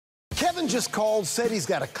Kevin just called, said he's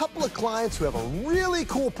got a couple of clients who have a really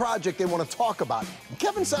cool project they want to talk about. And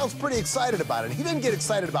Kevin sounds pretty excited about it. He didn't get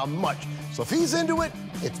excited about much. So if he's into it,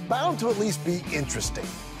 it's bound to at least be interesting.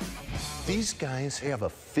 These guys have a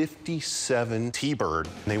 57 T-Bird,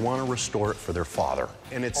 and they want to restore it for their father.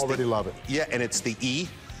 And it's Already love it. Yeah, and it's the E.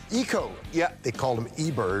 Eco. Yeah. They called them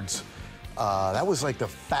E-Birds. That was like the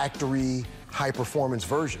factory high-performance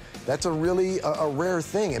version. That's a really a rare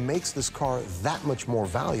thing. It makes this car that much more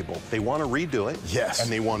valuable. They want to redo it. Yes.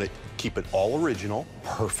 And they want to keep it all original.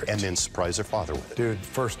 Perfect. And then surprise their father with it. Dude,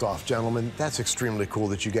 first off, gentlemen, that's extremely cool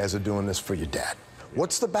that you guys are doing this for your dad.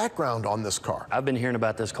 What's the background on this car? I've been hearing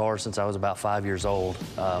about this car since I was about 5 years old.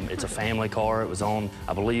 It's a family car. It was owned,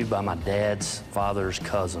 I believe, by my dad's father's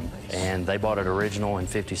cousin. And they bought it original in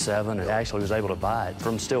 '57 and actually was able to buy it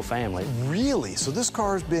from still family. Really? So this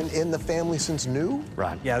car's been in the family since new?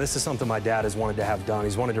 Right. Yeah, this is something my dad has wanted to have done.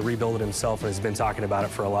 He's wanted to rebuild it himself and has been talking about it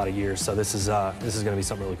for a lot of years. So this is going to be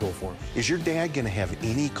something really cool for him. Is your dad going to have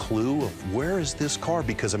any clue of where is this car?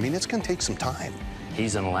 Because, I mean, it's going to take some time.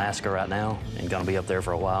 He's in Alaska right now and going to be up there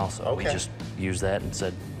for a while, so we just used that and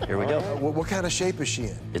said, here we go. What kind of shape is she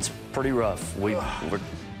in? It's pretty rough. We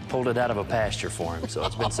pulled it out of a pasture for him, so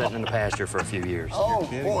it's been sitting in the pasture for a few years. Oh,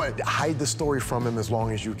 boy. Hide the story from him as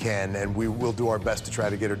long as you can, and we will do our best to try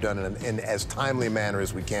to get her done in as timely a manner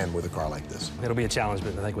as we can with a car like this. It'll be a challenge,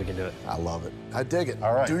 but I think we can do it. I love it. I dig it.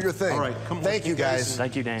 All right. Do your thing. All right, come on. Thank you, guys.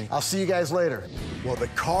 Thank you, Danny. I'll see you guys later. Well, the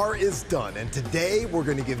car is done, and today we're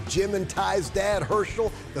going to give Jim and Ty's dad,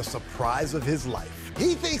 Herschel, the surprise of his life.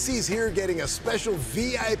 He thinks he's here getting a special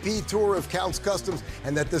VIP tour of Count's Kustoms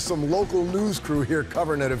and that there's some local news crew here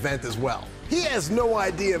covering an event as well. He has no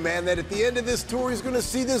idea, man, that at the end of this tour, he's going to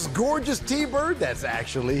see this gorgeous T-Bird that's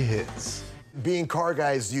actually his. Being car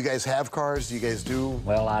guys, do you guys have cars? Do you guys do?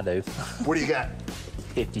 Well, I do. What do you got?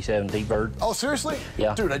 57 T-Bird. Oh, seriously?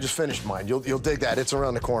 Yeah. Dude, I just finished mine. You'll dig that. It's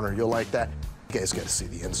around the corner. You'll like that. You guys got to see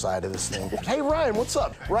the inside of this thing. Hey, Ryan, what's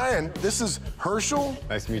up? Ryan, this is Herschel.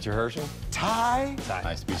 Nice to meet you, Herschel. Ty.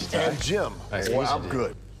 Nice to meet you, Ty. And Jim. Nice to Boy, meet you, I'm Jim.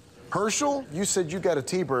 good. Herschel, you said you got a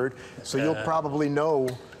T-Bird, so you'll probably know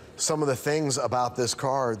some of the things about this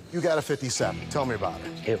car. You got a 57. Tell me about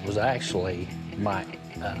it. It was actually my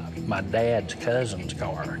dad's cousin's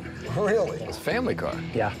car. Really? It's a family car.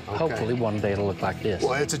 Yeah, hopefully one day it'll look like this.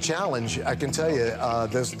 Well, it's a challenge. I can tell you,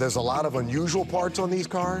 there's a lot of unusual parts on these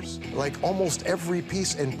cars. Like almost every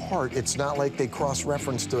piece and part, it's not like they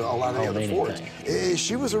cross-reference to a lot of the other Fords.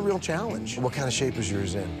 She was a real challenge. What kind of shape is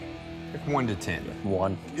yours in? 1 to 10.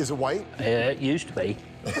 One. Is it white? It used to be.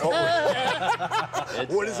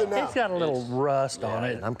 What is it now? It's got a little rust on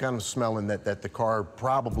it. I'm kind of smelling that the car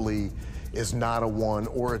probably is not a 1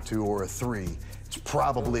 or a 2 or a 3. It's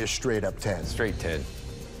probably a straight up 10. Straight 10.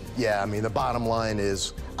 Yeah, I mean, the bottom line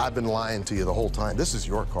is, I've been lying to you the whole time. This is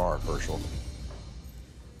your car, Herschel.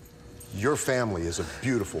 Your family is a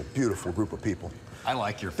beautiful, beautiful group of people. I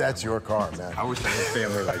like your family. That's your car, man. I wish I had a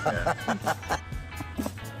family like that.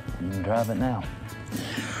 You can drive it now.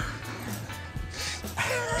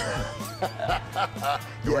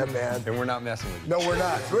 Yeah, man. And we're not messing with you. No, we're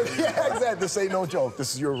not. Yeah, exactly. This ain't no joke.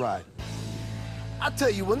 This is your ride. I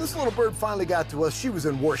tell you, when this little bird finally got to us, she was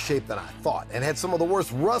in worse shape than I thought and had some of the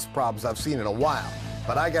worst rust problems I've seen in a while.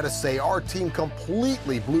 But I gotta say, our team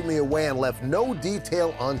completely blew me away and left no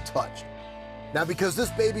detail untouched. Now, because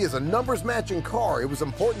this baby is a numbers-matching car, it was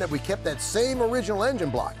important that we kept that same original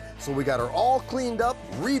engine block. So we got her all cleaned up,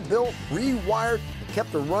 rebuilt, rewired, and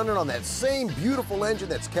kept her running on that same beautiful engine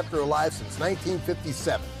that's kept her alive since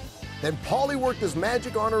 1957. Then Paulie worked his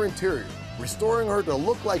magic on her interior, restoring her to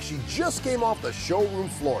look like she just came off the showroom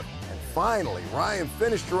floor. And finally, Ryan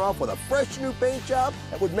finished her off with a fresh new paint job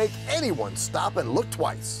that would make anyone stop and look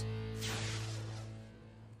twice.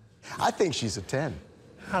 I think she's a 10.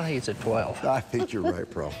 I think it's a 12. I think you're right,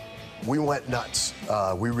 bro. We went nuts.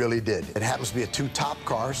 We really did. It happens to be a 2-top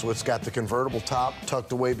car, so it's got the convertible top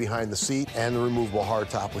tucked away behind the seat and the removable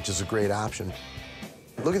hardtop, which is a great option.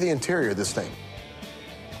 Look at the interior of this thing.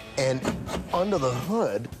 And under the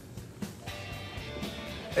hood,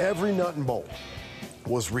 every nut and bolt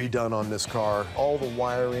was redone on this car. All the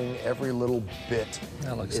wiring, every little bit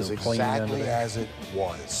That looks is so clean under exactly there. as it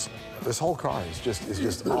was. This whole car is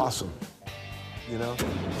just awesome. You know,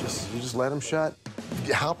 you just let them shut.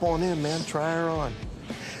 You hop on in, man. Try her on.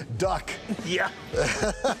 Duck. Yeah.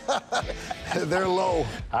 They're low.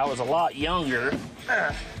 I was a lot younger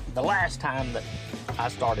the last time that I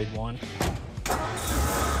started one.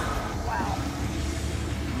 Wow.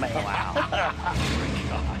 Man. Wow.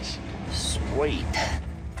 Gosh. Sweet.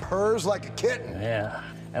 Purrs like a kitten. Yeah.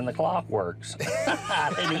 And the clock works.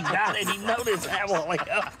 I didn't even notice that while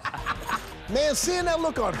ago. Man, seeing that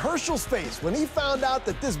look on Herschel's face when he found out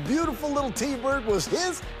that this beautiful little T-Bird was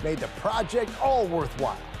his made the project all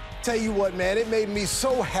worthwhile. Tell you what, man, it made me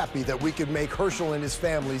so happy that we could make Herschel and his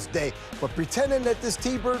family's day, but pretending that this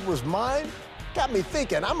T-Bird was mine got me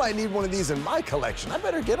thinking I might need one of these in my collection. I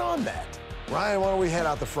better get on that. Ryan, why don't we head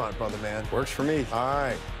out the front, brother man? Works for me. All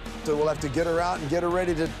right. So we'll have to get her out and get her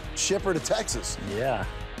ready to ship her to Texas. Yeah.